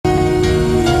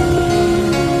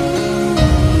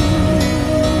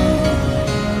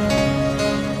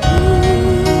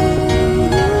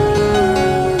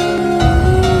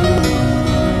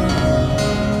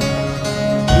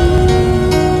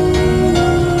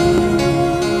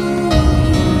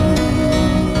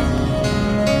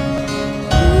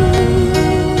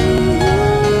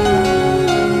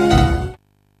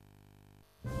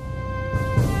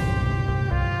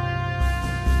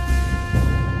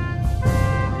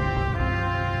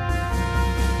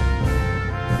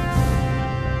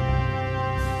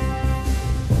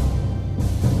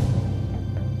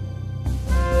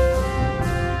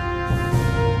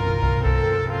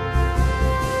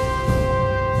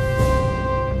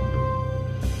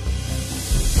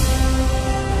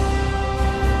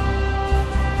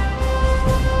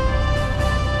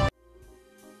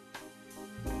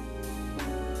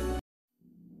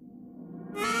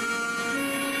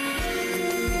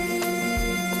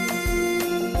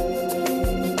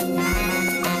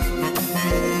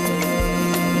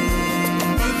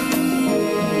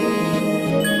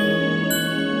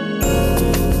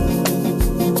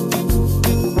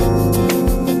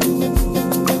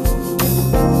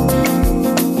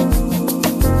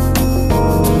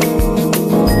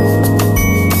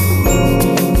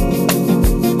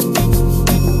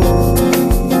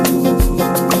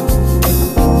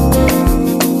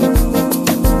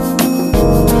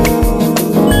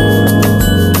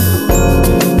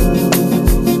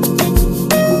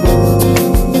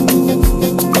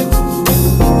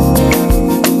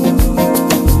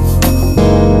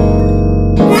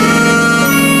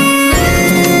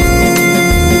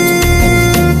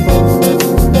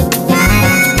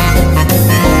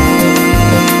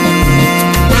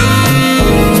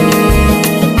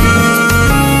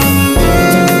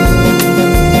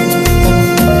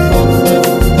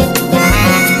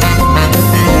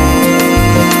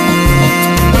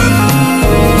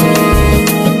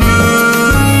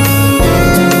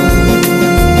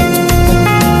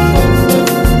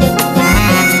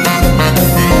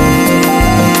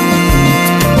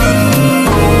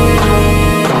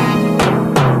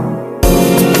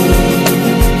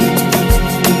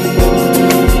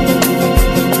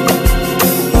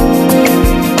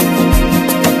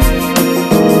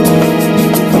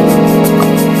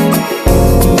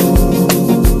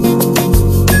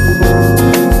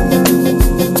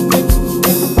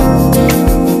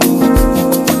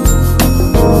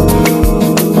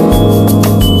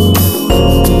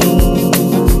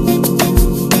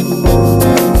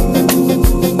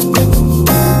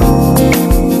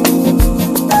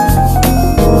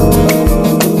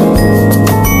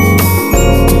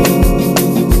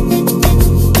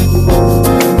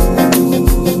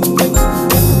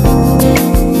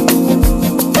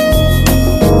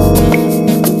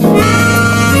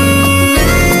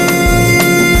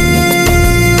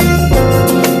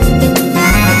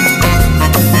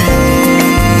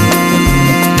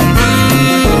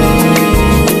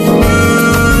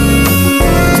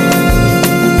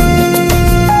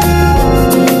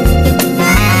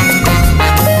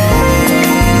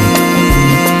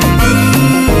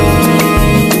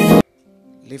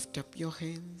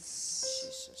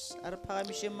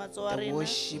The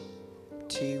worship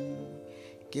team,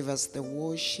 give us the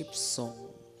worship song.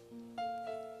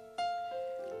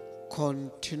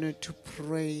 Continue to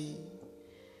pray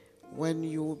when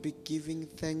you will be giving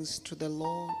thanks to the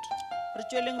Lord.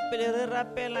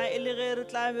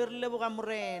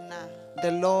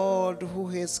 The Lord who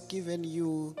has given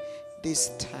you this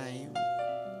time.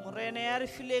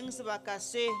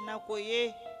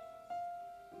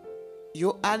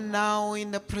 You are now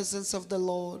in the presence of the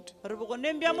Lord,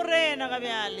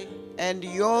 and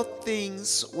your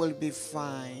things will be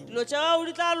fine.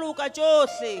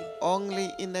 Only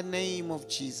in the name of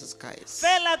Jesus Christ.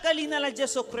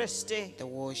 The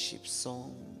worship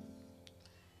song.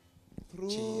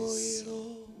 Jesus.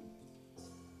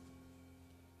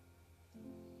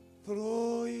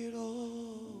 Through it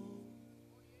all,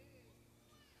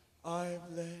 I've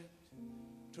learned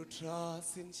to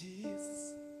trust in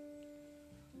Jesus.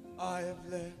 I have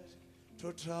learned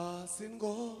to trust in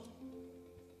God.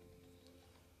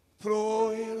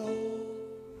 Through it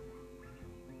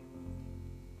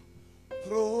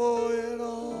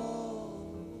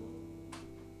all,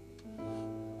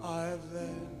 I have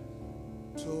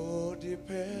learned to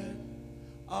depend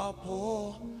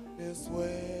upon His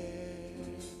way.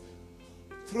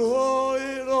 Through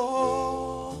it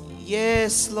all,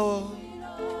 Yes, Lord.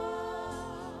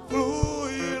 through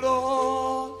it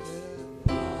all,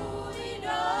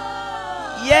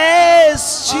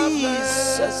 Yes,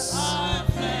 Jesus.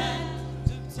 I've learned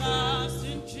to trust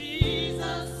in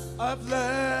Jesus. I've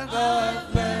learned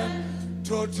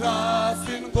to trust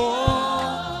in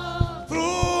God.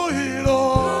 Through it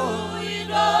all, yeah.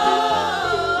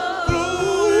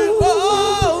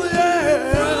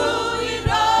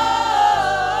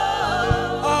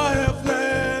 I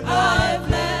have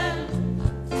learned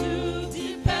to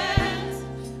depend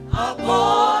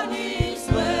upon His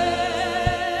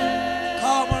way.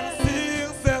 Come and sing,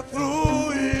 say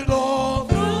through it all,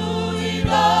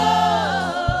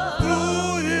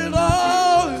 through it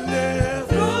all, yes.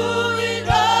 through it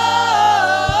all.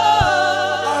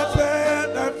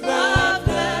 I've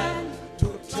learned to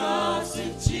trust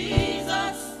in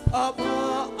Jesus. I've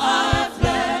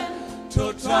learned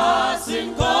to trust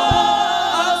in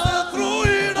God. through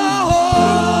it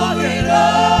all,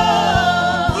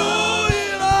 Through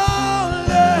it all,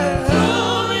 yeah.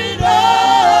 through it all.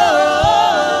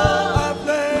 I've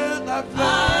learned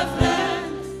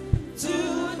to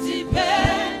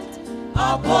depend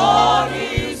upon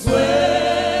His way.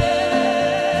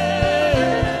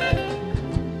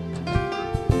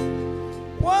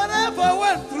 whatever I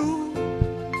went through,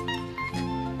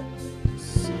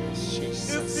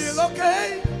 it's still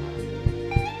okay.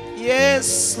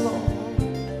 Yes, Lord.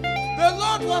 The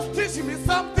Lord was teaching me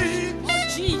something. Oh,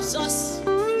 Jesus.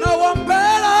 Now I'm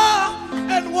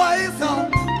better and wiser.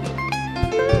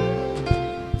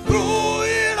 Through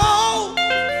it all,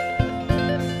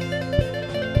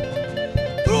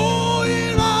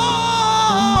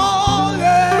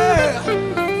 yeah.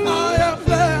 I have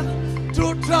learned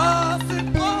to trust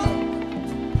in God.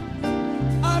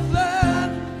 I've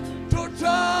learned to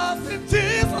trust in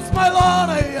Jesus, my Lord.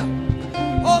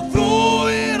 Oh, through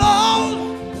it all,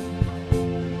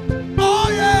 oh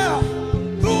yeah,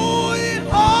 through it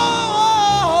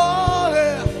all,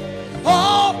 yeah.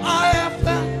 Oh, I have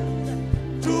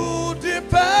learned to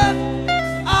depend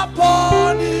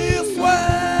upon His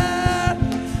word.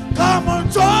 Come on,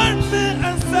 join me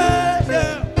and say,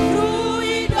 yeah. Through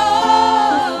it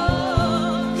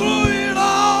all, Through it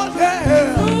all,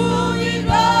 yeah. through it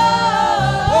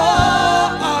all.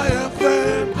 Oh, I have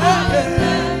learned, I have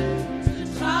learned to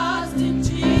trust in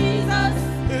Jesus.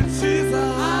 in Jesus. I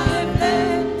have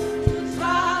learned to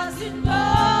trust in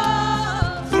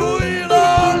God. Through it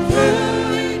all, yeah.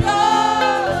 Through it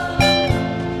all,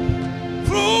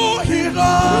 Through it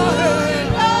all, through yeah.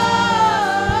 it all.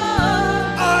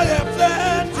 I have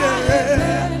learned,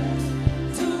 yeah.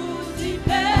 To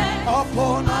depend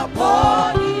Upon upon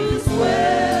His way.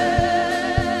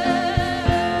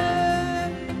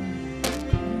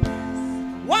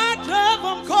 whatever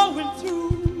I'm going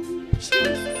through,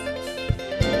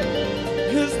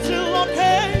 is still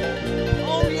okay.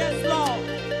 Oh yes, Lord.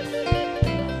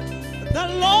 The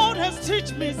Lord has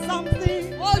taught me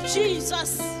something. Oh,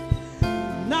 Jesus.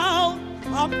 Now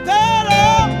I'm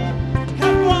better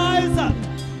and wiser.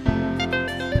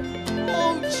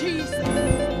 Oh, Jesus.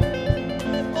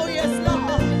 Oh, yes,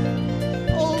 Lord.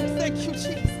 Oh, thank you,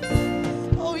 Jesus.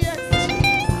 Oh, yes,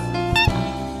 Jesus.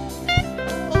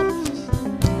 Oh,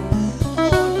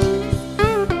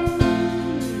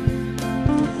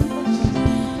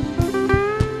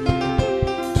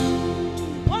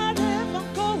 Whatever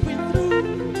I'm going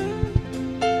through,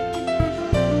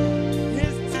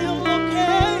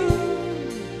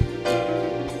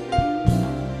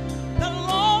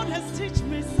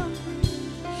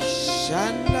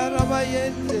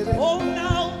 Shandarabayendere. Oh,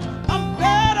 now I'm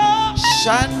better.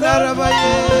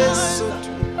 Shandarabayesu.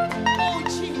 Oh,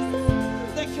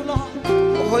 Jesus. Thank you, Lord.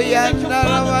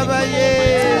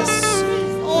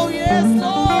 Oyandarabayesu. Oh, yes,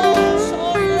 Lord.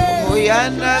 Oh, yes.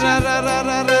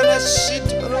 Oyandararararara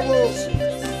shitorobo.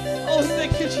 Oh,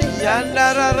 thank you, Jesus.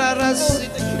 Yandararara Oh,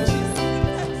 thank you, sitoro. Jesus.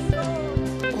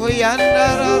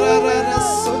 Oyandarararara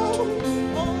soto.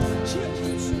 Oh,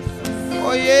 Jesus.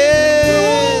 Oh yes.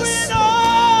 Through it all.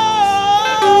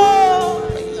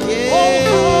 Oh,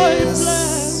 how I Yes.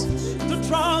 plan to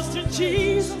trust in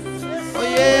Jesus. Oh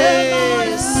And I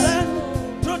yes. plan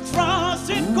to trust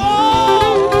in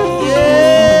God. Oh,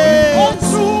 Yes.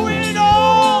 through it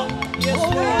all. Oh,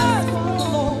 yes,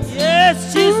 Lord. Yes,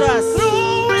 Jesus.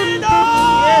 Through it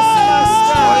all. Yes,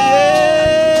 Master. Oh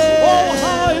Oh,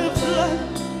 how yes. I plan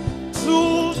to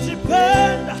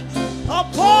depend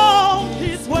upon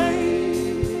His way.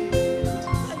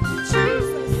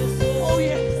 Oh,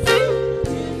 yes.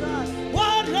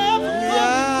 Whatever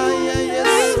Yeah, yeah,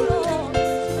 yes.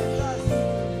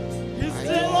 is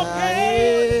still okay.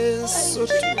 Yes.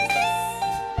 Soto.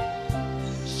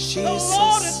 The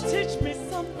Lord has Jesus. teach me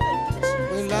something.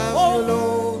 We love you, Oh,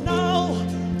 Lord. now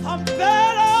I'm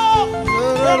better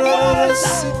than once.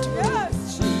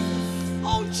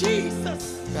 Oh, Jesus.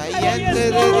 Oh, yes,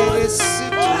 Lord. Oh,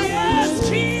 yes,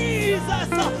 Jesus.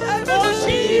 Oh,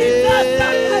 Jesus.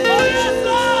 Oh, yes,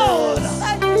 Lord.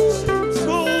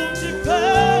 To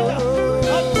depend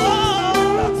upon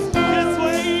His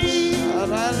ways. Oh,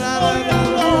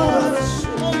 yes, Lord.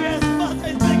 Oh, yes, Father. I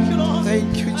thank you, Lord.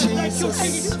 Thank you, I thank you,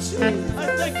 Jesus. Jesus. I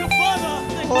thank you, Father.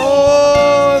 Thank you, Oh,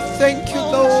 thank you,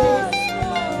 Oh, Lord.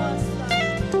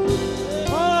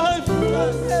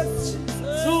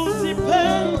 to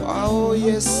depend Oh,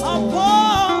 yes, Lord.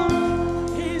 upon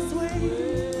His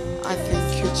way. I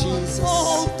thank you, Jesus.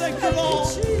 Oh, thank you, Lord.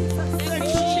 Thank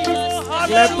you, Jesus. Clap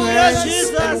Hallelujah, hands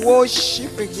Jesus. and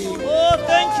worship Him. Oh,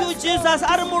 thank you, Jesus.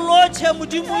 Ari muloche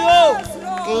mudimu yo.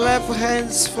 Clap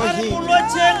hands for Ari Him.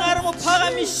 mulocheng, ari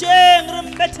muphakamisheng, ari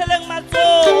mbetheleng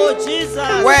matsogo,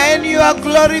 Jesus. When you are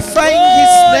glorifying Oh, His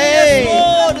yes, name,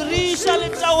 Lord. Risha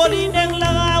letago leineng la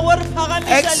gawe, re phagamisha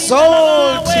leina la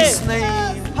exalt gawe. His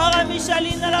name. Phagamisha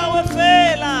leina la gawe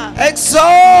fela.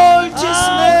 Exalt His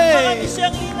name.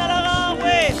 Phagamiseng leina la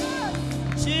gawe.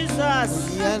 Jesus.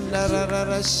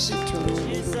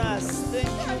 Jesus.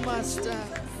 Thank you, Master.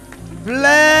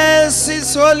 Bless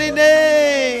His holy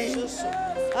name.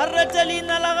 Arete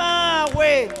leina la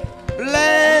gawe.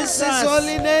 Bless His Jesus.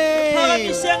 holy name.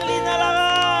 Phagamiseng leina la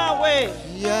gawe.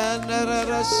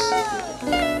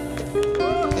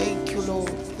 Thank you, Lord.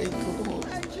 Thank you, Lord.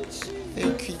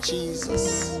 Thank you, Jesus.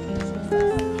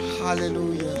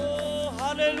 Hallelujah. Oh,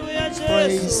 hallelujah,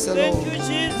 Praise Jesus. the Thank Lord. you,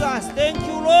 Jesus. Thank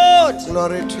you, Lord.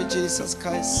 Glory to Jesus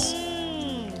Christ.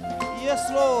 Yes,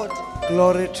 Lord.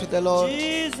 Glory to the Lord.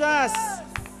 Jesus.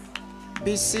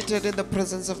 Be seated in the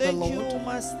presence of the Thank you, Lord.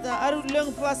 Master.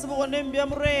 Aruleng fase bogoneng bja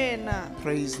morena.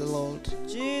 Praise the Lord.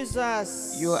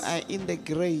 Jesus. You are in the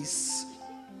grace.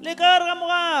 Le ka gare ga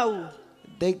mogau.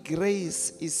 The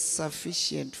grace is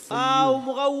sufficient for Ao you.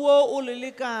 mogau wo o le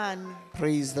lekane.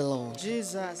 Praise the Lord.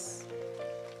 Jesus.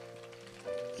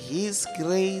 His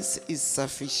grace is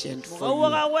sufficient Mogau for wa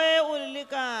you. gagwe o le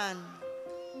lekane.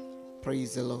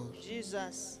 Praise the Lord.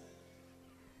 Jesus.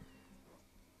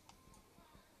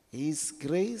 His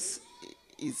grace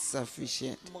is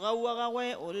sufficient Mogau wa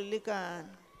gagwe o le lekane.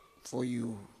 for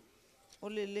you. O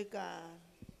le lekane.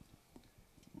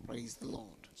 Praise the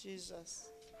Lord. Jesus.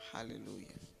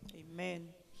 Hallelujah. Amen.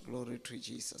 Glory to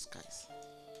Jesus Christ.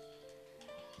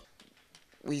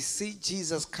 We see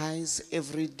Jesus Christ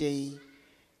every day.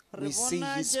 Re We see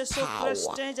bona His Jesu power.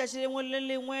 Kriste tšatši lengwe le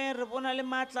lengwe re bona le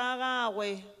maatla a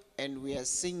gagwe. And we are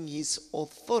seeing His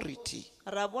authority.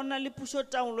 Ra bona le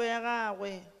pušotaolo ya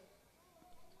gagwe.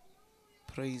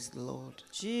 Praise the Lord.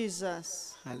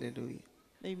 Jesus. Hallelujah.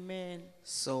 Amen.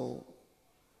 So,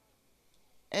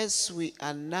 as we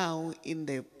are now in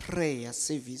the prayer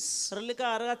service, Re le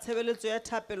ka gare ga tshebeletso ya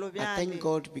thapelo I thank bjale.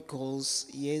 God because,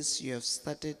 yes, you have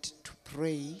started to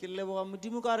pray Ke leboga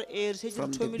Modimo ka gore re šetše re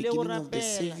from the thomile go beginning of the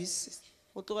rapela. service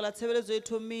Go tlogela tshebeletso e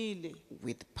thomile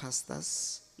with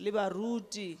pastors, le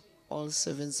baruti all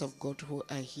servants of God who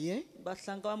are here.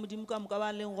 bahlanka ba Modimo ka moka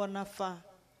ba leng gona fa.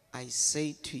 I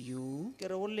say to you, Ke re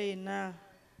go lena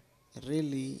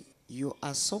really, you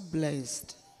are so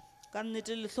blessed ka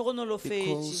nnete le tlhogonolofetše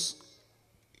because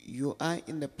you are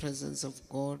in the presence of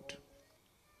God,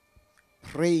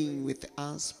 praying with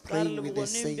us, ka re praying le with the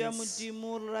bogoneng bja saints.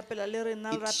 Modimo le rapela le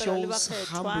rena le It rapela le shows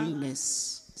bakgethwa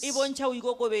humbleness. e bontšha go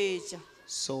ikokobetša.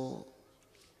 So,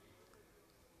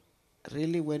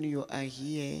 really, when you are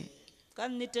here, ka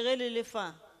nnete ge le le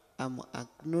fa I'm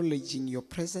acknowledging your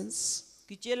presence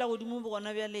ke tšeela godimo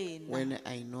bogona bja lena when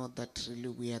I know that really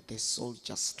we are the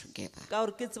soldiers together. ka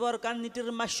gore ke tseba gore ka nnete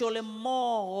re mašole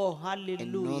mmogo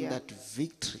And know halleluja that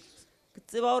victory ke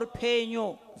tseba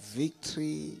gore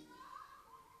Victory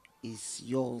is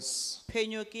yours.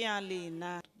 phenyo ke ya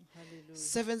lena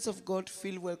Servants of God,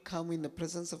 feel welcome in the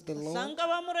presence of the Lord. hlanka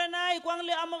ba morena ikwang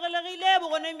le amogelegile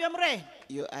bogoneng bja morena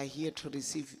You are here to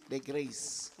receive the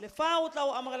grace, le fa o tla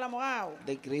o amogela mogao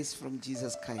the grace from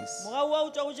Jesus Christ. mogao wa o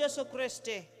tšwa go jesu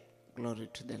kriste Glory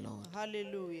to the Lord.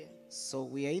 halleluja So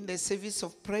we are in the service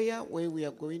of prayer where we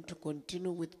are going to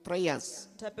continue with prayers.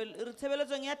 re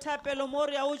tshebeletsong ya thapelo mo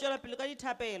re ya o tšwela pele ka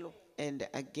dithapelo And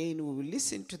again, we will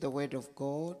listen to the word of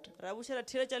God, ra bušela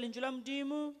theletša lentšu la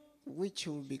modimo which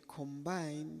will be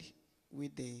combined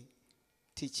with the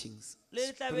teachings, le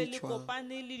le tlabe le spiritual,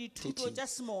 kopane le dithuto teachings. tša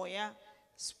semoya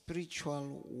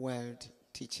spiritual world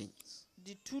teachings.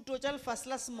 dithuto tša lefase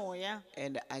la semoya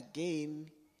And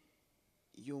again,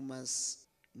 you must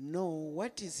know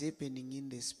what is happening in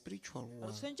the spiritual re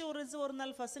world. tshwanetse gore tsebe gore na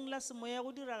lefaseng la semoya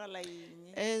go diragala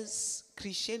eng As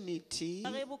Christianity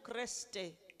ka ge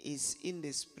bokreste is in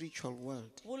the spiritual world.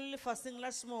 bo le lefaseng la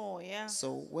semoya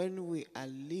So when we are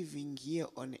living here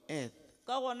on earth,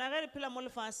 ka gona ge re phela mo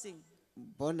lefaseng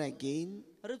born again,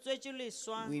 re tswetše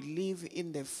leswa we live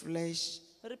in the flesh,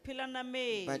 re phela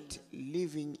nameng but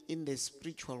living in the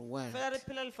spiritual world. fela re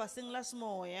phela lefaseng la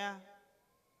semoya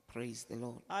Praise the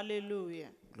Lord. halleluja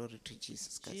Glory to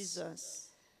Jesus Christ. jesus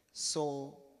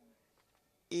So,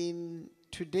 in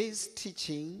today's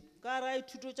teaching, ka ra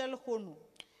dithuto tša lekgono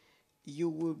you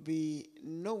will be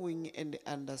knowing and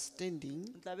understanding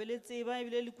le tlabe le tseba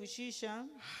ebile le kwešiša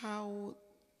how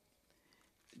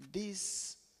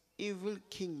this evil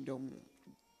kingdom,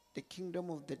 the kingdom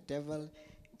of the devil,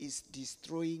 is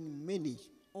destroying many.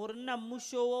 gore nna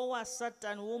mmušo wo wa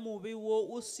satane wo mobe wo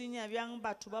o senya bjang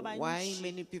batho ba Why bantši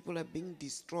many people are being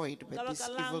destroyed by ka this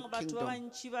baka evil lang batho ba kingdom.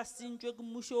 bantši ba sentšwe ke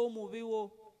mmušo wo mobe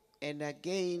wo And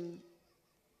again,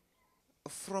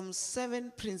 from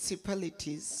 7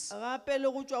 principalities gape le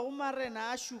go tšwa go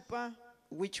marena a šupa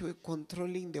which were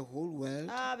controlling the whole world,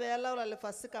 a be a laola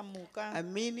lefase ka moka I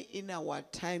mean in our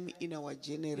time, in our ra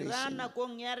generation,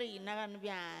 nakong ya rena gane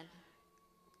bjale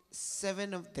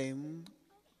 7 of them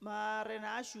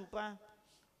marena a šupa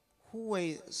who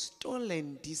were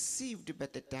stolen, deceived by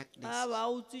the a darkness. ba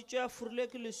utswitšwe a furilwe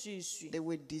ke leswiswi They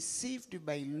were deceived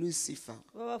by Lucifer.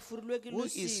 ba ba furilwe ke Who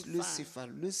is lucifer Lucifer?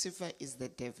 Lucifer is the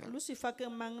devil. lucifer ke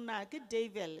mang na ke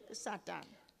devil ke satan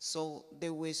So they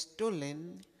were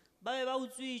stolen, ba be ba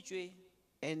utswitšwe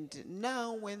and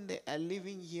now when they are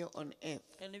living here on earth,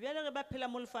 ene bjale ge ba phela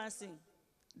mo lefaseng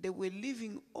they were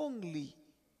living only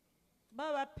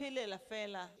ba ba phelela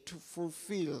fela to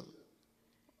fulfill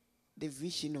the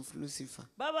vision of Lucifer.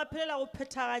 ba ba phelela go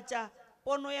phethagatša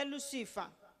pono ya lucifer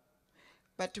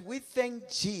But we thank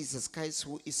Jesus Christ,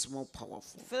 who is more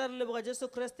powerful, fela re leboga jesu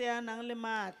kriste ya nang le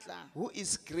maatla who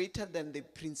is greater than the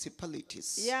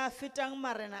principalities ya fetang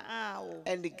marena ao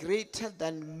and greater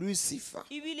than Lucifer.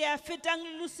 ebile ya fetang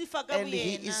le lucifer ka And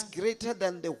he boyena is greater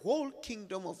than the whole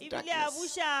kingdom of ebile a darkness.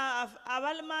 buša a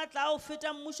ba le maatla a o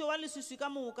feta mmušo wa leswiswi ka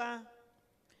moka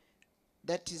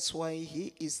That is why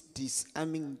he is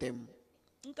disarming them,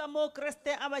 nka moo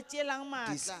kreste a ba tšeelang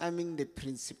maatla disarming the a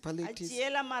principalities,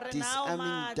 tšeela marena ao disarming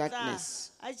maatla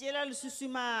darkness. a tšeela leswiswi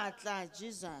maatla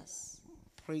jesus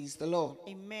Praise the Lord.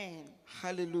 amen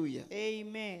Hallelujah.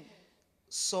 amen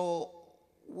So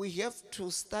we have to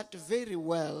start very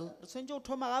well. re tshwanetse go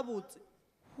thoma gabotse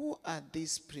Who are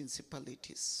these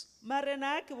principalities?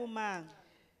 marena a ke bomang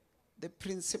The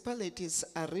principalities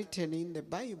are written in the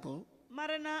Bible.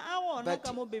 marena a gona But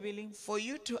ka mo bebeleng for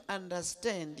you to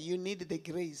understand, you need the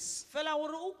grace. fela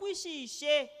gore o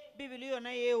kwešiše bebele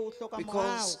yona yeo o hloka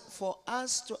Because mogao for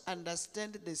us to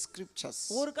understand the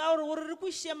scriptures, gore ka gore re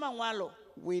kwešiše mangwalo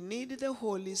we need the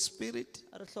Holy Spirit,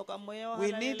 re hloka moya wa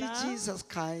we need halalela, Jesus re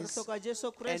Christ, hloka jesu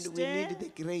and kriste we need the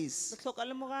re grace hloka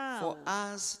le for mogao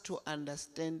us to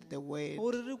understand the word.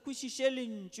 gore re kwešiše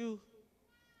lentšu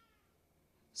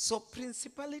So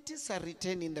principalities are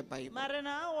written in the Bible.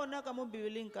 marena a gona ka mo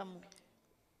bebeleng ka mo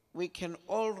We can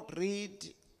all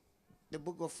read the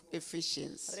book of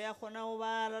Ephesians, re ya kgona go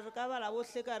bala re ka bala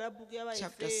bohle ka ra buku ya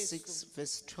chapter 6, baefeso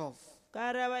verse 12.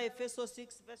 ka re ya baefeso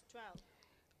 6 verse 12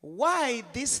 Why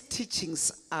these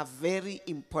teachings are very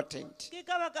important Ke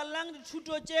ka baka lang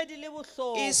dithuto tše di le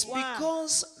is bohlokwa.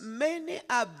 because many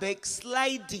are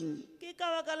backsliding Ke ka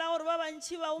baka la gore ba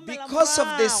bantši ba umela because of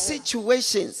the morago.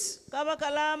 situations, Ka baka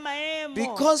la maemo.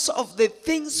 because of the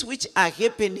things which are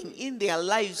happening in their Ka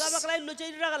lives. baka la dilo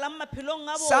tše di diragalang maphelong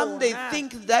a Some they bona.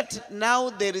 think that now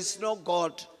there is no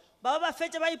God. Ba ba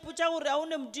fetša ba ipotša gore a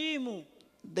one modimo.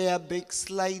 They are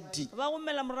backsliding, Ba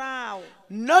umela morago.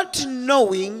 not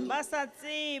knowing Ba sa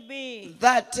tsebe.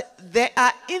 that they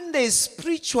are in the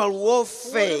spiritual Gore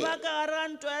warfare. ba ka gare ga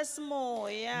ntwa ya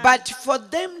semoya. But for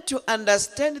them to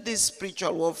understand this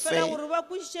spiritual Fela warfare, gore ba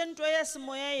kwešiše ntwa ya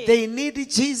semoya ye. they need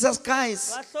Jesus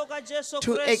Christ Ba hloka Jesu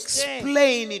to Kriste.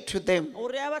 explain it to them.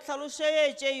 Gore a ba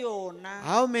hlalošetše yona.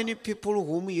 How many people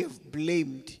whom you have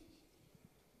blamed,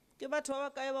 Ke batho ba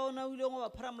ba kae ba ona o ileng wa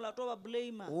ba phara molato wa ba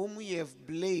blama. whom you have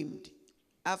blamed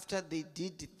after they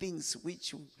did things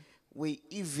which were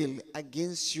evil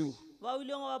against you? Ba o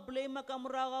ileng wa ba blama ka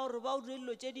morago ga gore ba o dire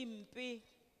dilo tše dimpe.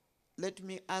 Let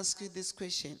me ask you this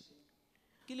question.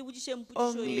 Ke le botšišeng potšišo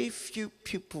Only ye. few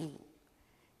people,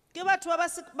 Ke batho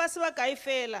ba se ba kae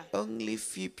fela. only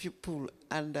few people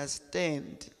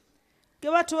understand Ke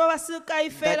batho ba se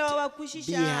kae fela ba ba that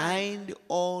kwešišang. behind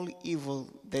all evil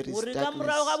there is Gore ka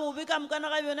morago ga darkness. bobe ka mokana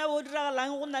ga bjona bo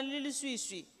diragalang go na le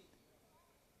leswiswi.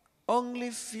 Only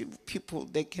few people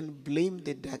they can blame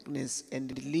the darkness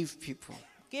and leave people.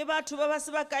 Ke batho ba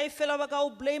se ba kae fela ba ka o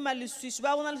blama leswiswi ba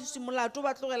gona leswiswi molato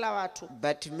ba tlogela batho.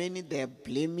 But many they are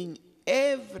blaming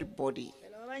everybody.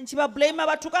 Ba bantši ba blama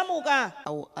batho ka moka. I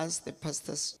will ask the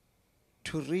pastors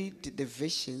to read the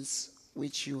versions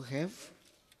which you have.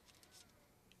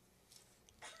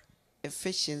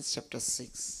 Ephesians chapter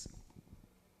 6,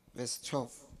 verse 12.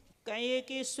 Ka ye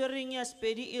ke swereng ya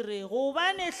Sepedi e re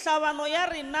gobane hlabano ya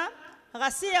rena ga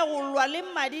se ya go lwa le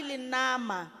madi le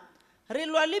nama, re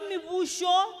lwa le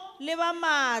mebušo le ba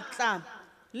maatla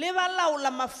le ba laola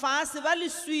mafase ba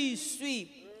leswiswi,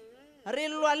 re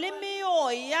lwa le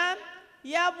meoya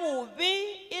ya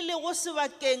bobe e le go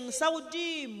sebakeng sa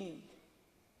godimo.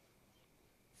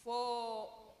 For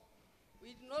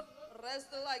we do not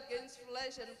wrestle against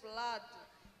flesh and blood,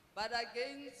 but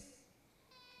against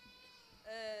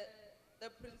the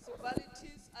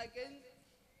principalities, against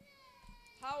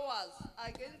powers,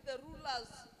 against the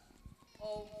rulers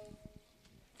of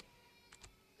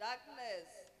darkness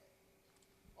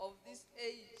of this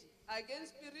age,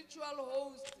 against spiritual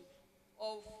hosts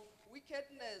of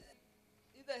wickedness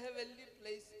in the heavenly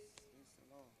places.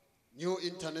 New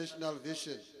International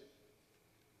Vision.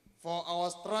 For our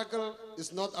struggle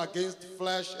is not against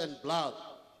flesh and blood,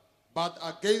 but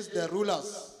against the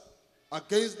rulers,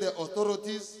 against the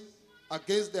authorities,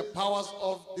 against the powers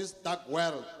of this dark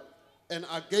world, and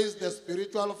against the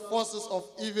spiritual forces of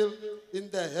evil in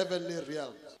the heavenly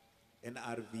realms.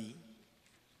 NRV,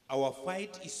 our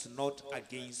fight is not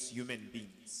against human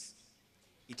beings.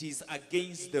 It is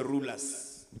against the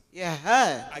rulers,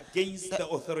 Yeah. against the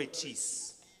authorities,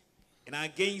 and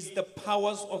against the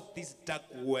powers of this dark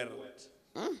world.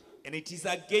 And it is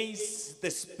against the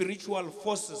spiritual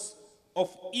forces of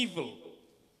evil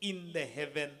in the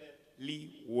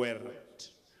heavenly world.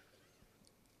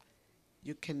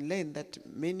 You can learn that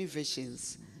many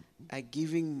versions are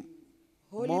giving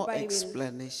Holy more Bible.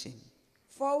 explanation.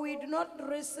 For we do not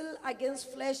wrestle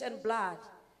against flesh and blood,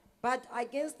 but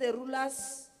against the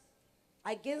rulers,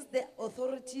 against the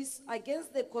authorities,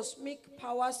 against the cosmic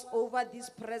powers over this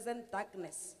present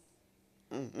darkness,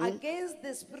 against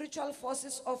the spiritual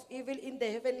forces of evil in the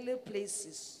heavenly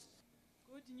places.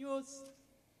 Good news.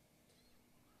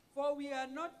 For we are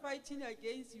not fighting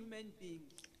against human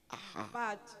beings,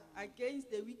 but against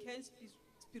the wicked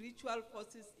spiritual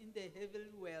forces in the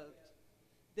heavenly world,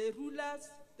 the rulers,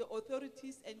 the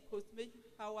authorities, and cosmic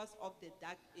powers of the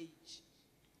dark age.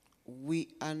 We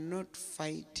are not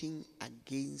fighting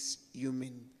against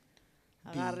human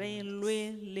Ga re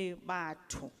lwe le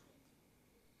batho.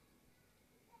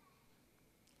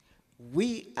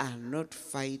 We are not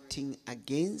fighting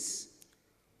against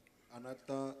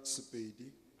Anata Sepedi.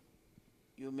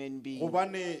 human beings.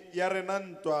 Gobane ya rena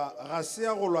ntwa ga se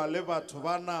ya go lwa le batho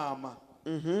ba nama.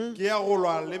 Ke ya go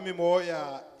lwa le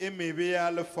memoya e mebe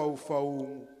ya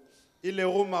lefaufaung. E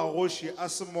lego magoši a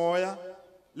semoya,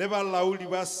 le balaodi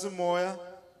ba semoya,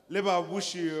 le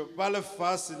babuši ba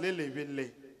lefase le lebe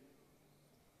le.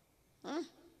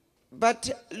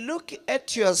 But look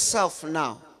at yourself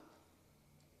now.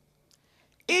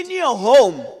 In your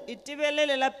home,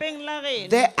 Itebelele lapeng la geno.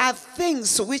 there are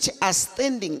things which are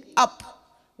standing up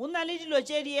Go na le dilo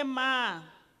tše di emang.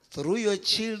 through your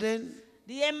children,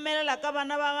 Di emelela ka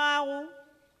bana ba gago,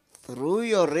 through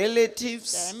your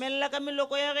relatives, ka emelela ka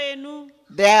meloko ya geno,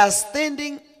 they are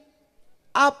standing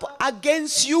up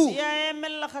against di you. a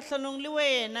emelela kgatlhanong le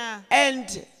wena.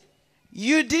 And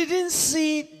you didn't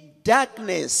see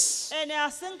darkness. Ene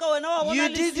a seng ka wena wa bona You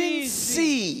didn't leswiswi.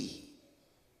 see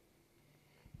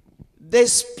the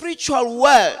spiritual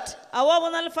world. A wa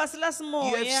bona lefatshe la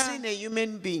You have semoya. seen a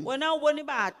human being Wena o bone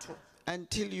batho.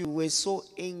 until you were so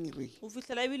angry, O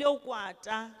fihlela ebile o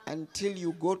kwata. until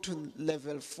you go to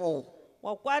level 4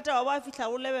 Wa kwata wa ba fihla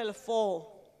go level 4.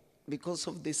 because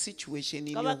of the situation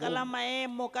in Ka your baka la home.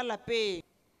 maemo ka lapeng.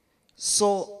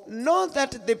 So know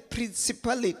that the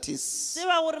principalities,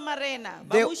 Tseba gore marena,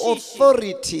 ba the mošiši,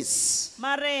 authorities,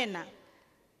 marena,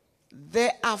 they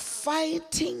are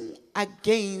fighting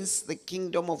against the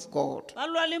kingdom of God. ba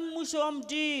lwa le mmušo wa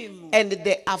Modimo. And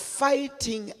they are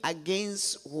fighting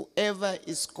against whoever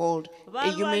is called Ba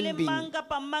a lwa le human being, mang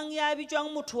kapa mang ya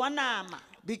bitswang motho wa nama.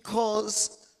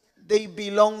 because they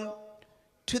belong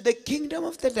to the kingdom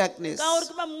of the darkness. Ka gore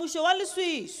ke ba mmušo wa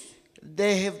leswiswi.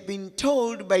 They have been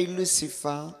told by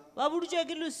Lucifer Ba boditšwe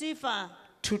ke Lucifer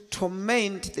to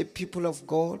torment the people of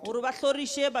God, gore ba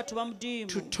hloriše batho ba to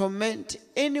Modimo. torment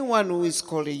anyone who is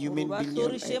called a Gore human ba being. on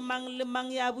hloriše earth. mang le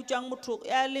mang ya bitswang motho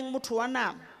ya leng motho wa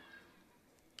nama.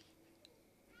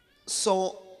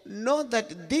 So know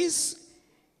that these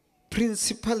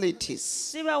principalities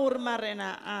Tseba gore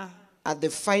marena are the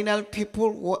final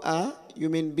people who are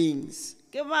human beings,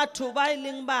 ke batho ba e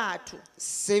leng batho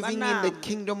serving in the Banama.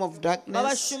 kingdom of ba ba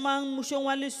darkness šomang mmušong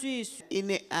wa leswiswi.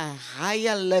 in a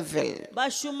higher level. Ba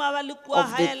šoma ba le kua Of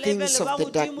the higher things level of ba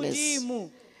the darkness.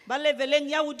 godimo-dimo. Ba leveleng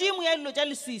ya godimo ya dilo tša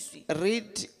leswiswi.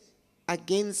 Read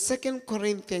again 2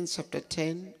 Corinthians chapter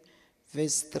 10,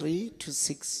 verse 3 to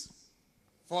 6.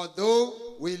 For though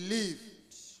we live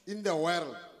in the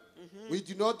world, we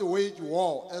do not wage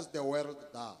war as the world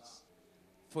does.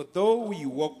 For though we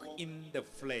walk in the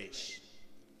flesh,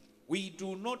 we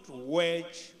do not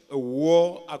wage a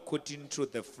war according to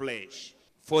the flesh.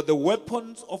 For the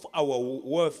weapons of our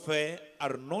warfare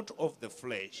are not of the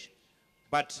flesh,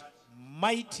 but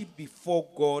mighty before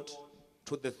God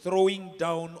to the throwing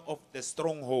down of the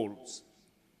strongholds,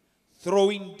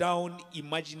 throwing down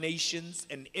imaginations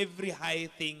and every high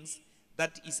thing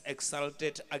that is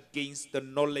exalted against the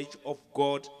knowledge of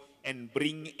God, and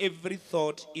bring every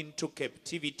thought into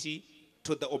captivity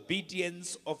to the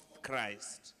obedience of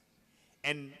Christ,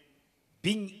 and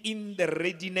being in the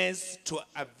readiness to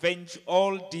avenge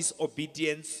all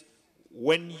disobedience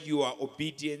when your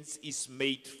obedience is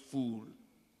made full.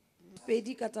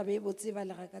 Pedi ka taba e botse ba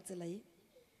lega ka tsela e.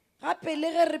 Gape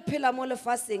le ge re phela mo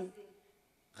lefaseng,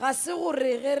 ga se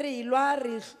gore ge re ilwa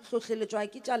re tlhotlheletswa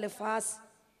ke tša lefase.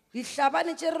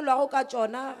 Dihlabane tše re lwago ka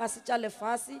tšona ga se tša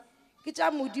lefase, ke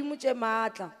tša Modimo tše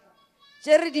maatla,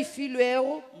 tše re di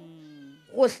filwego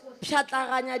go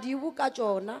pšhatlaganya dibu ka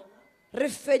tšona. Re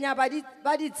fenya ba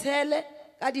di tshele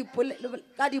ka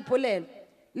dipolelo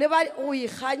le ba go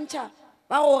ikgantšha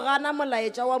ba go gana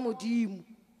molaetša wa Modimo.